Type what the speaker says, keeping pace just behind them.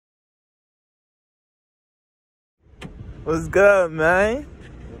What's good, man?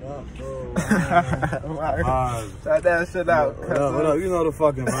 What up, bro? Shout that shit out. What up? You know the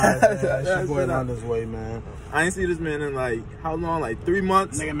fucking vibes, man. It's your boy Londonsway, man. I ain't see this man in like, how long? Like 3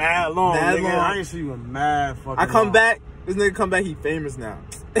 months? Nigga, mad long. Mad long. I ain't see you in mad fucking I come long. back, this nigga come back, he famous now.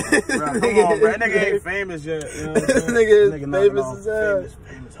 Bro, come on, bro. That nigga ain't famous yet. You know what I'm This saying? nigga is Nigga famous knocking as off hell.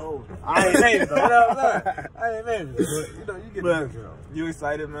 famous hoes. I ain't famous, though. What up? I ain't famous. But, you know, you get the picture, though. You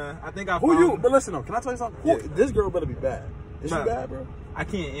excited, man? I think I Who found you? But listen, though, can I tell you something? Yeah. This girl better be bad. Is she Nah. bad, bro? I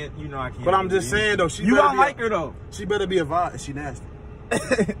can't, you know I can't. But I'm just saying, though, she you better don't be like her, though. She better be a vibe. She nasty.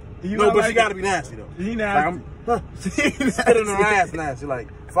 You No, don't but like she gotta her. be nasty, though. She Like, nasty. Spit in her ass nasty.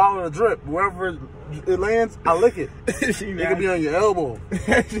 Like, follow the drip. Wherever it lands, I lick it. She It could be on your elbow,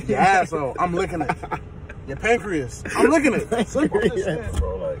 your asshole. I'm licking it. Your pancreas. I'm licking it. Simple. I'm just saying,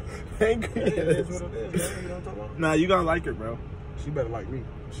 bro. Like, Pancreas. it is what it is, man. You know what I'm talking about? Nah, you gonna like her, bro. She better like me.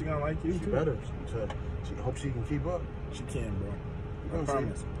 She gonna like you She too. better. She hope she can keep up. She can, bro. You I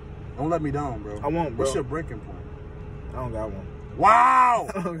promise. Don't let me down, bro. I won't, bro. What's your breaking point? I don't got one. Wow.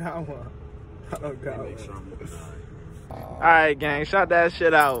 I don't got one. I don't got Make one. sure I'm looking Alright, gang, shout that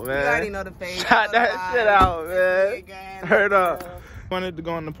shit out, man. You already know the face. Shout that shit out, man. Gang. Heard up. Wanted to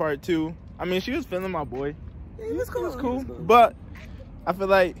go on the part 2. I mean, she was feeling my boy. Yeah, he was cool. It was cool. But I feel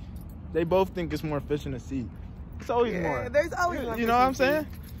like they both think it's more fish in the sea. It's always more. There's always one. You know what I'm saying?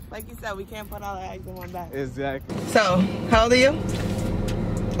 Like you said, we can't put all our eggs in one basket. Exactly. So, how old are you?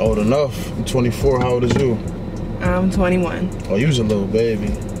 Old enough. I'm 24. How old is you? I'm 21. Oh, you was a little baby.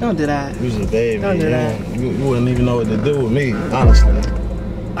 Don't do that. You was a baby. Don't do that. You wouldn't even know what to do with me, honestly.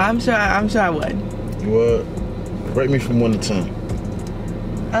 I'm sure I would. You would? Rate me from 1 to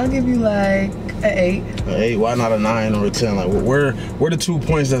 10. I'll give you like an 8. An 8? Why not a 9 or a 10? Like, where the 2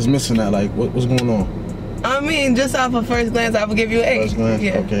 points that's missing at? Like, what's going on? I mean, just off of first glance, I would give you an 8. First glance?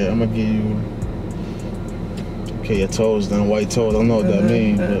 Yeah. Okay, I'm gonna give you. Okay, your toes, then white toes. I don't know what that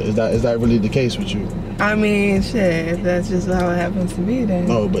means, but is that really the case with you? I mean, shit, if that's just how it happens to be, then.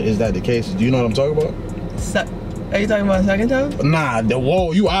 No, but is that the case? Do you know what I'm talking about? Are you talking about second toes? Nah,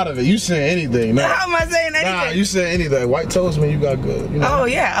 whoa, you out of it. You saying anything? Nah. How am I saying anything? Nah, you saying anything. White toes, man, you got good. You know? Oh,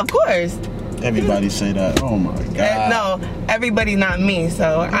 yeah, of course. Everybody say that. Oh my God. No, everybody not me,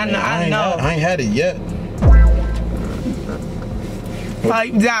 so I know. I ain't had it yet.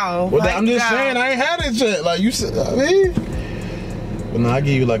 Pipe down. Well, pipe I'm just down. saying, I ain't had it yet. Like you said, I mean. But no, I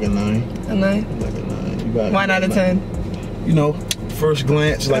give you like a 9. A 9? Like a 9. You got. Why not a like, 10? You know, first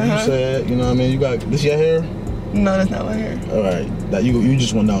glance, like you said. You know what I mean? You got this your hair. No, that's not my hair. All right, that you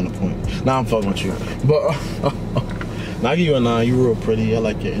just went down the point. Now I'm fucking with you, but now I give you a 9. You real pretty. I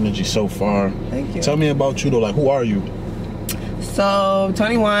like your energy so far. Thank you. Tell me about you though. Like, who are you? So,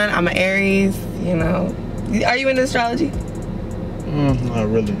 21. I'm an Aries. You know, are you into astrology? Not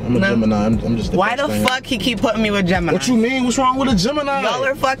really. I'm a Gemini. I'm just. Why the fuck he keep putting me with Gemini? What you mean? What's wrong with a Gemini? Y'all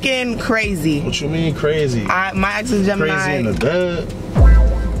are fucking crazy. What you mean crazy? My ex is Gemini. Crazy in the bed.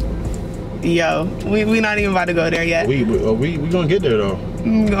 Yo, we not even about to go there yet. We gonna get there though.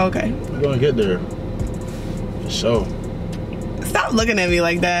 Okay. We gonna get there. For sure. Stop looking at me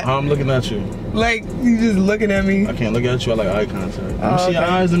like that. I'm looking at you. Like you just looking at me. I can't look at you. I like eye contact. Let me see your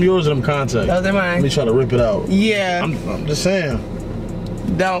okay. eyes. Them yours or them contact. Those are mine. Let me try to rip it out. Yeah. I'm just saying.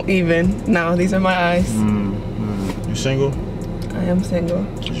 Don't even. No, these are my eyes. You single? I am single.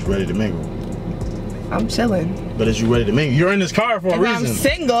 Is you ready to mingle? I'm chilling. But is you ready to mingle? You're in this car for a If reason. I'm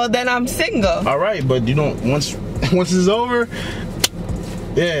single, then I'm single. All right, but you don't. Once it's over,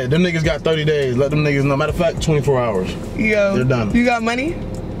 yeah, them niggas got 30 days. Let them niggas know. Matter of fact, 24 hours. Yo. They're done. You got money?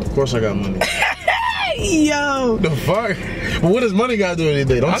 Of course I got money. Yo. The fuck? But what does money got to do with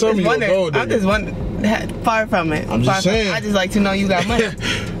anything? Don't tell me you're a gold digger. I'm just wondering. Far from it. I'm just saying. I just like to know you got money.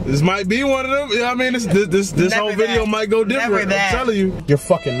 This might be one of them. You know what I mean? This whole video might go different. Never that. I'm telling you. You're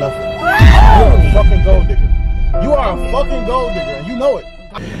fucking nothing. You're a fucking gold digger. You are a fucking gold digger, and you know it.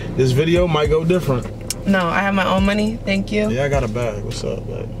 This video might go different. No, I have my own money. Thank you. Yeah, I got a bag. What's up,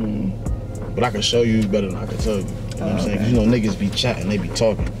 babe? But I can show you better than I can tell you. You know what I'm saying? 'Cause you know niggas be chatting, they be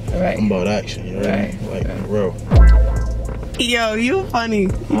talking. Right. I'm about action, you know what I mean? Like, real. Yo, you funny.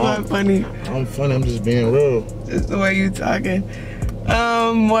 You are funny. I'm funny, I'm just being real. Just the way you talking.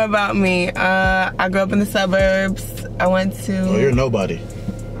 More about me. I grew up in the suburbs. I went to... Oh, you're nobody.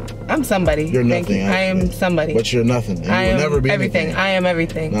 I'm somebody. You're Thank nothing. you. I am somebody. But you're nothing. And I you am will never be everything. anything. I am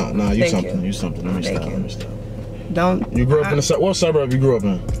everything. Nah, you Thank something. You something. Let me Thank stop. you. Let me stop. Don't. You grew up in the suburb. What suburb you grew up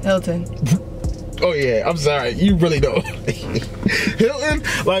in? Hilton. Oh yeah, I'm sorry. You really don't. Hilton,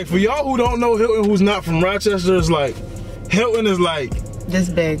 like for y'all who don't know Hilton, who's not from Rochester, is like Hilton is like This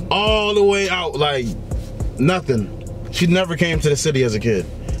big. all the way out, like nothing. She never came to the city as a kid.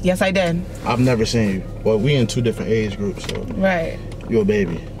 Yes, I did. I've never seen you. Well, we in 2 different age groups, so. Right. You're a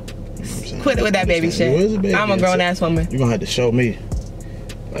baby. You know what I'm saying? Quit it with that baby shit. You is a baby. I'm a grown-ass woman. You're gonna have to show me.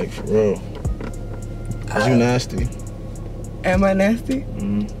 Like, for real. Cause you nasty. Am I nasty?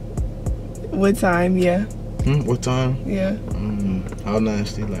 What time? Yeah. What time? Yeah. How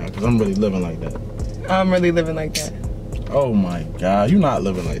nasty? Like, cause I'm really living like that. I'm really living like that. Oh my God, you not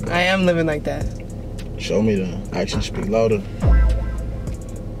living like that. I am living like that. Show me then. Actions speak louder.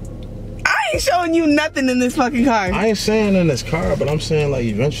 I ain't showing you nothing in this fucking car. I ain't saying in this car, but I'm saying like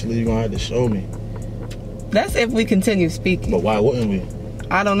eventually you're gonna have to show me. That's if we continue speaking. But why wouldn't we?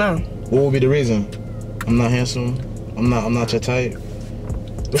 I don't know. What would be the reason? I'm not handsome. I'm not your type.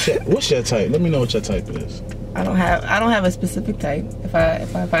 What's your type? Let me know what your type is. I don't have a specific type. If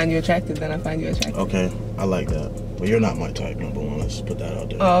I find you attractive, then I find you attractive. Okay, I like that. But you're not my type, number one. Let's put that out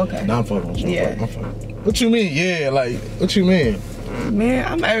there. Oh, okay. Now I'm fucking with you. Yeah. I'm fucking. What you mean? Yeah, like what you mean? Man,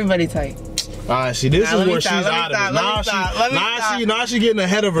 I'm everybody type. Alright, see, this is where she's out of it. Now she getting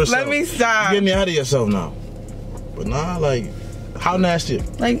ahead of herself. Let me stop. You're getting ahead of yourself now. But nah, like, how nasty?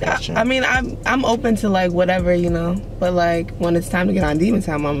 Like, I mean, I'm open to like whatever, you know. But like, when it's time to get on demon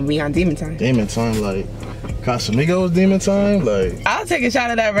time, I'm gonna be on demon time. Demon time, like Casamigos demon time, like. I'll take a shot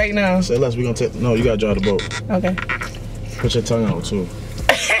of that right now. Say less. We gonna take. No, you gotta drive the boat. Okay. Put your tongue out too.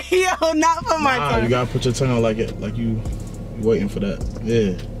 Yo, not for my tongue. You gotta put your tongue out like you waiting for that.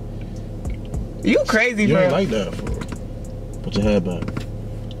 Yeah. You crazy, you bro. You ain't like that, bro. Put your head back.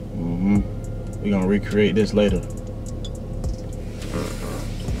 We gonna recreate this later.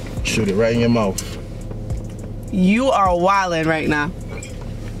 Shoot it right in your mouth. You are wildin' right now.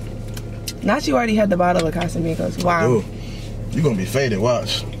 Not you already had the bottle of Casamigos. Wow. Dude, you gonna be faded,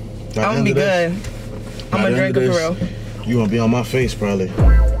 watch. I'm gonna be good. I'm gonna drink it for real. You gonna be on my face probably.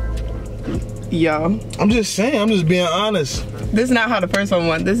 Yo. I'm just saying, I'm just being honest. This is not how the first one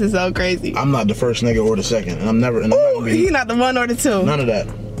went. This is so crazy. I'm not the first nigga or the second. And I'm never. And Ooh, he's not the 1 or the 2. None of that.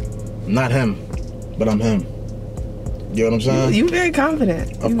 Not him. But I'm him. You know what I'm saying? You very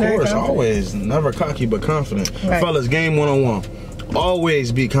confident. Of course, always. Never cocky, but confident. Right. Fellas, game 1-on-1.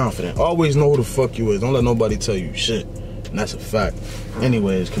 Always be confident. Always know who the fuck you is. Don't let nobody tell you shit. And that's a fact.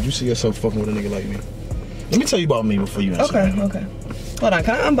 Anyways, could you see yourself fucking with a nigga like me? Let me tell you about me before you answer. Okay. Hold on,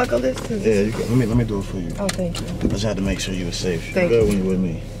 can I unbuckle this? Yeah, you can. Let me do it for you. Oh, thank you. I just had to make sure you were safe. Thank you. Good when you're with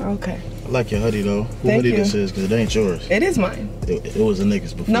me. Okay. I like your hoodie though. Who hoodie this is? Because it ain't yours. It is mine. It was a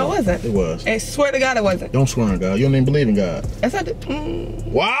nigga's before. No, it wasn't. It was. I swear to God it wasn't. Don't swear on God. You don't even believe in God. Yes, I do.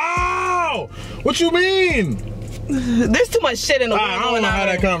 Wow! What you mean? There's too much shit in the world. I don't want to have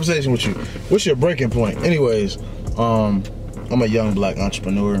that conversation with you. What's your breaking point? Anyways, I'm a young black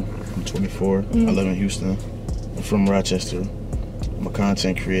entrepreneur. I'm 24. I live in Houston. I'm from Rochester. I'm a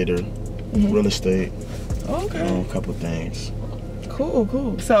content creator, real estate. Okay. A couple things.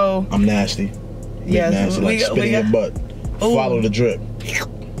 Cool. So I'm nasty. Yes, nasty, like spitting your butt. Ooh. Follow the drip.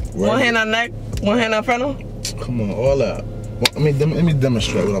 One hand on neck, one hand on frontal. Come on, all out. Let me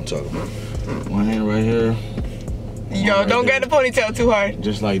demonstrate what I'm talking about. One hand right here. Yo, right don't grab the ponytail too hard.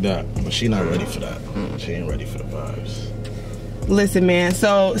 Just like that. But she not ready for that. She ain't ready for the vibes. Listen, man.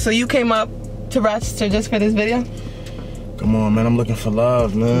 So you came up to Rochester just for this video? Come on, man. I'm looking for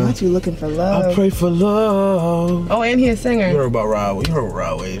love, man. What you looking for love? I pray for love. Oh, and he's a singer. You heard about Rod. You heard what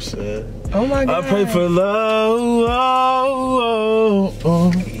Rod Wave said. Oh my God. I pray for love.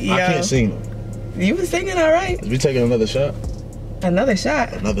 I can't sing. You was singing all right. We taking another shot? Another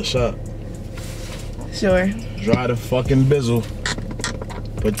shot? Another shot. Sure. Dry the fucking bizzle.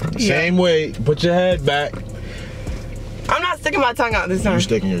 But same way, put your head back. I'm not sticking my tongue out this time. You're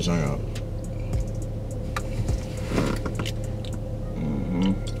sticking your tongue out.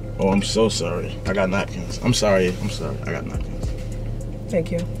 Oh, I'm so sorry. I got napkins. I'm sorry. I got napkins. Thank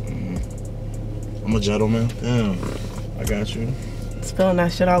you. I'm a gentleman. Damn. I got you. Spilling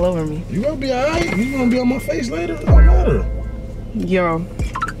that shit all over me. You gonna be alright. You gonna be on my face later. It don't matter. Yo.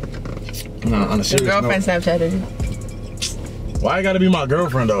 Nah, on a serious Your girlfriend Snapchatted you. Why you gotta be my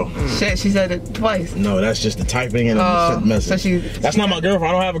girlfriend though? Shit, she said it twice. No, that's just the typing and the message. So that's not my girlfriend.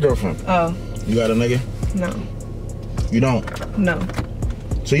 I don't have a girlfriend. Oh. You got a nigga? No. You don't? No.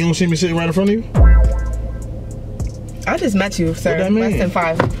 So you don't see me sitting right in front of you? I just met you, sir. What that mean? Less than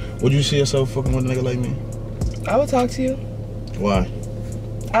 5. Would you see yourself fucking with a nigga like me? I would talk to you. Why?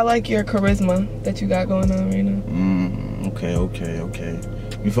 I like your charisma that you got going on right now. Okay.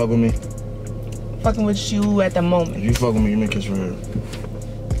 You fuck with me? Fucking with you at the moment. If you fucking with me, give me a kiss right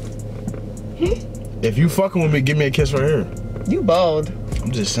here. If you fucking with me, give me a kiss right here. You bold.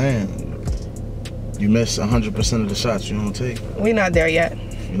 I'm just saying. You miss 100% of the shots you don't take. We not there yet.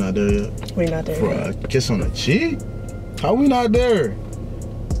 You not there yet? We not there yet. A kiss on the cheek? How we not there?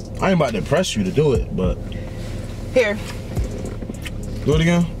 I ain't about to press you to do it, but Here. Do it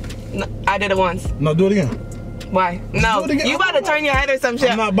again. No, I did it once. No, do it again. Why? No, do it again. you about to turn your head or some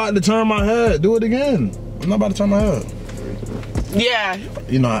shit. I'm not about to turn my head. Do it again. I'm not about to turn my head. Yeah.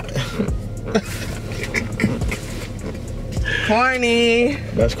 You know. Corny.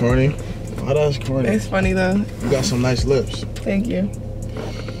 That's corny. Oh, that's corny. It's funny though. You got some nice lips. Thank you.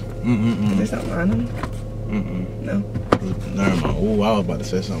 Is there something on them? No. Never mind. Ooh, I was about to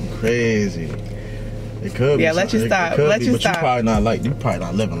say something crazy. It could be. Yeah, let you stop. Let you stop. You probably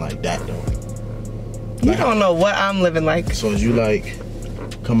not living like that though. You don't know what I'm living like. So is you like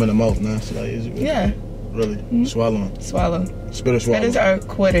come in the mouth now? So like, is it really? Yeah. Really? Swallowing. Swallow. Spit or swallow? Spitters are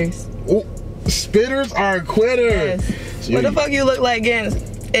quitters. Oh, spitters are quitters. Yes. So what the fuck you look like getting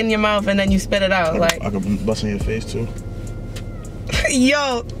in your mouth and then you spit it out? I could bust in your face too.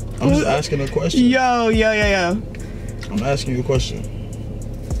 Yo. I'm just asking a question. Yo. I'm asking you a question.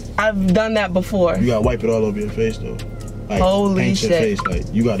 I've done that before. You gotta wipe it all over your face though. Like, holy paint shit. your face.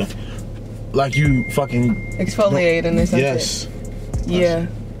 Like you gotta, like you fucking exfoliating or something. Yes. Yeah.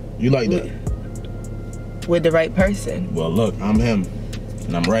 You like that? With the right person. Well, look, I'm him,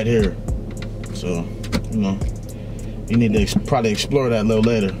 and I'm right here. So, you know, you need to probably explore that a little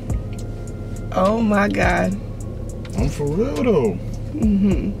later. Oh my God. I'm for real though.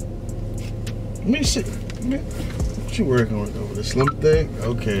 Let me see. What you working with over the slim thing?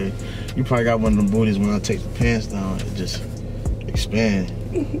 Okay. You probably got one of them booties when I take the pants down, it just expand.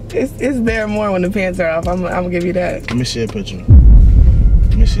 It's there more when the pants are off. I'm gonna give you that. Let me see a picture.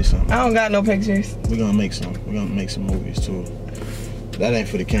 Let me see something. I don't got no pictures. We're gonna make some. We're gonna make some movies too. That ain't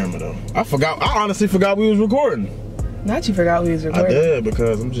for the camera though. I honestly forgot we was recording. Not you forgot we was recording. I did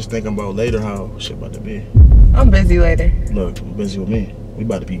because I'm just thinking about later how shit about to be. I'm busy later. Look, I'm busy with me. We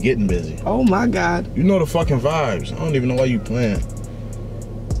about to be getting busy. Oh my God. You know the fucking vibes. I don't even know why you playing.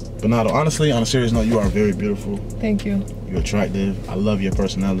 But now, honestly, on a serious note, you are very beautiful. Thank you. You're attractive. I love your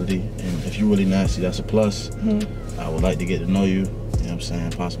personality. And if you're really nasty, that's a plus. I would like to get to know you. You know what I'm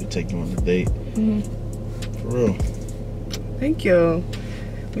saying? Possibly take you on a date. For real. Thank you.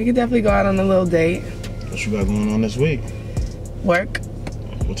 We could definitely go out on a little date. What you got going on this week? Work.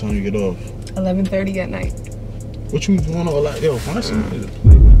 What time you get off? 11:30 at night. What you going on? Like, yo, find somebody to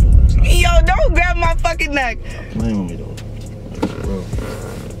play with. Yo, don't grab my fucking neck. Stop playing with me though. Like, for real.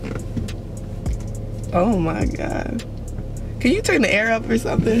 Oh my God. Can you turn the air up or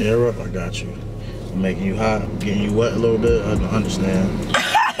something? The air up, I got you. I'm making you hot, I'm getting you wet a little bit. I don't understand.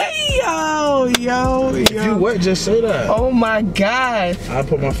 Yo. If you wet, just say that. Oh my God. I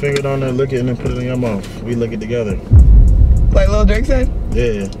put my finger down there, lick it, and then put it in your mouth. We lick it together. Like Lil Drake said?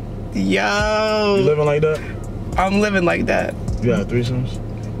 Yeah. Yo. You living like that? I'm living like that. You got threesomes?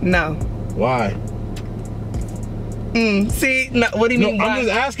 No. Why? See, no, what do you mean? I'm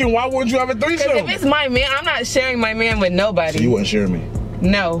just asking, why wouldn't you have a threesome? If it's my man, I'm not sharing my man with nobody. So you wouldn't share me?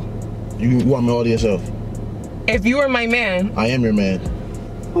 No. You want me all to yourself? If you were my man. I am your man.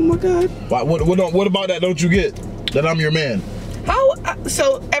 Oh my God. Why, what about that don't you get? That I'm your man? How?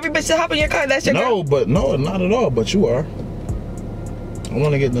 So every bitch that hop in your car, that's your girl? No, not at all, but you are. I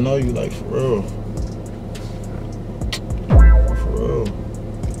want to get to know you, like, for real. For real.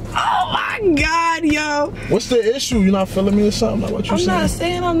 Oh my God, yo. What's the issue? You not feeling me or something? Like what you saying? I'm not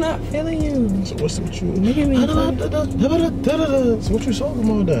saying I'm not feeling you. So what you? Look at me. So what you talking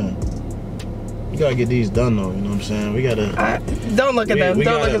about then? We gotta get these done though, you know what I'm saying? We gotta... don't look at them. We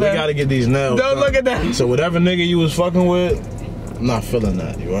gotta get these nails Don't done. look at them. So whatever nigga you was fucking with, I'm not feeling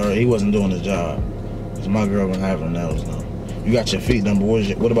that. You alright? He wasn't doing his job. Cause my girl been having nails done. You got your feet done, but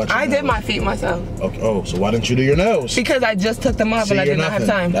what about your I nails? did my feet myself. Okay. Oh, so why didn't you do your nails? Because I just took them off and I did not have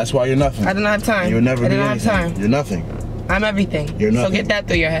time. That's why you're nothing. I did not have time. You'll never be anything. I didn't have time. You're nothing. I'm everything. You're nothing. So get that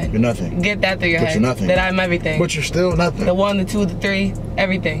through your head. You're nothing. Get that through your head. But you're nothing. That I'm everything. But you're still nothing. The 1, the 2, the 3,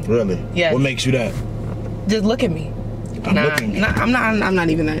 everything. Really? Yes. What makes you that? Just look at me. I'm looking. I'm not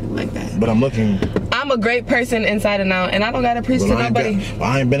even that, like that. But I'm looking. I'm a great person inside and out, and I don't gotta preach to nobody.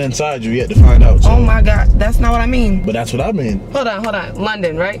 I ain't been inside you yet to find out. So. Oh my God, that's not what I mean. But that's what I mean. Hold on.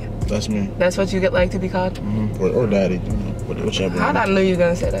 London, right? That's me. That's what you get like to be called? Or daddy, you know, whichever. How'd I know you were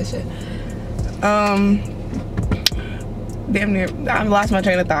gonna say that shit? Damn near, I lost my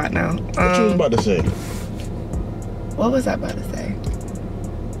train of thought now. What you was about to say? What was I about to say?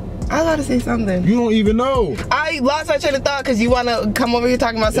 I was about to say something. You don't even know. I lost my train of thought because you want to come over here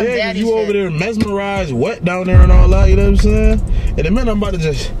talking about some daddy you shit. over there mesmerized, wet down there and all that, you know what I'm saying? In a minute, I'm about to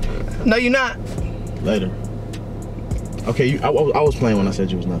just... No, you're not. Later. Okay, I was playing when I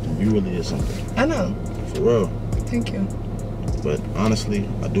said you was nothing. You really is something. I know. For real. Thank you. But honestly,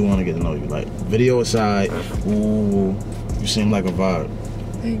 I do want to get to know you. Like, video aside, ooh, you seem like a vibe.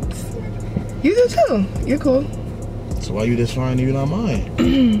 Thanks. You do too. You're cool. So why you just fine you not mine?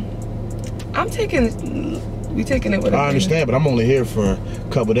 We taking it with I understand, but I'm only here for a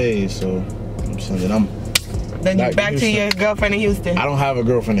couple days, so I'm saying that I'm then you back to your girlfriend in Houston. I don't have a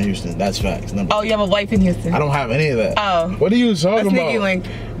girlfriend in Houston. That's facts. Oh, you have a wife in Houston. I don't have any of that. Oh. What are you talking about? Sneaky link.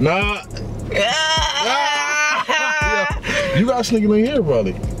 Nah. You got sneaky link here,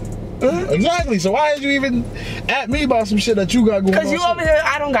 probably. Exactly. So why did you even at me about some shit that you got going on? Cause you over here,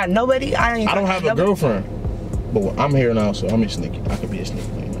 I don't got nobody. I don't have a girlfriend. But I'm here now, so I'm a sneaky. I could be a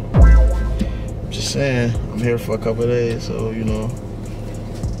sneaky link now. Just saying, I'm here for a couple of days, so you know.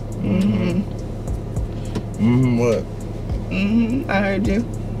 What? I heard you.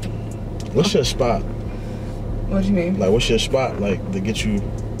 What's your spot? What you mean? Like, what's your spot, like, to get you?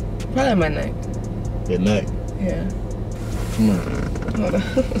 Probably my neck. Your neck? Yeah. Come on. Hold on.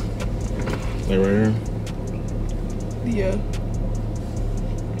 Like right Yeah.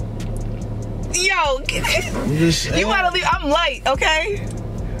 here? Yo, you wanna leave? I'm light, okay?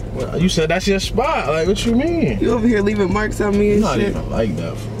 Well, you said that's your spot. Like, what you mean? You over here leaving marks on me and not shit. Even like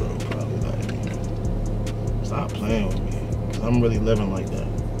that for real, probably. Like, stop playing with me, cause I'm really living like that.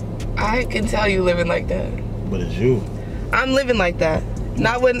 I can tell you living like that. But it's you. I'm living like that.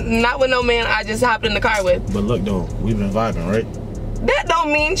 Not with no man I just hopped in the car with. But look though, we've been vibing, right? That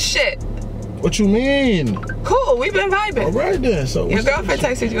don't mean shit. What you mean? Cool, we've been vibing. All right then. So your girlfriend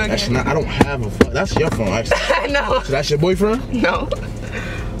texted you again. Actually, I don't have a phone. That's your phone, actually. I know. So that's your boyfriend? No.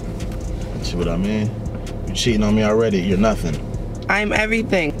 See what I mean? You cheating on me already. You're nothing. I'm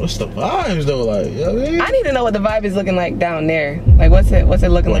everything. What's the vibes though? Like, you know what I mean? I need to know what the vibe is looking like down there. Like, what's it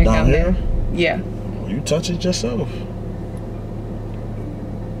looking like down there? Yeah. Well, you touch it yourself.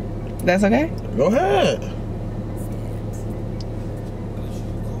 That's okay? Go ahead.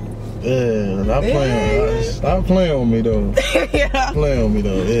 Yeah, stop playing with me though. Yeah. Stop playing with me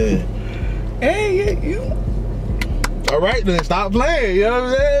though, yeah. Hey, you. All right then, stop playing. You know what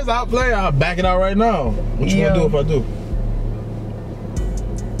I'm saying? Stop playing. I'll back it out right now. What you gonna do if I do?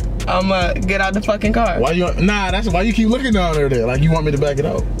 I'ma get out the fucking car. Why you? Nah, that's why you keep looking down there. Like you want me to back it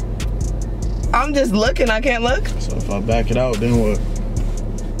out. I'm just looking. I can't look. So if I back it out, then what?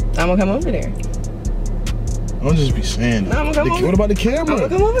 I'm gonna come over there. Don't just be saying that. No, I'm gonna come over. What about the camera? I'm gonna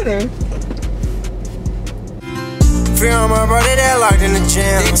come over there. Free on my brother that locked in the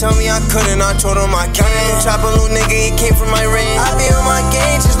gym. They told me I couldn't, I told them I can't. Chop a little nigga, he came from my range. I be on my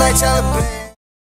game just like Taliban.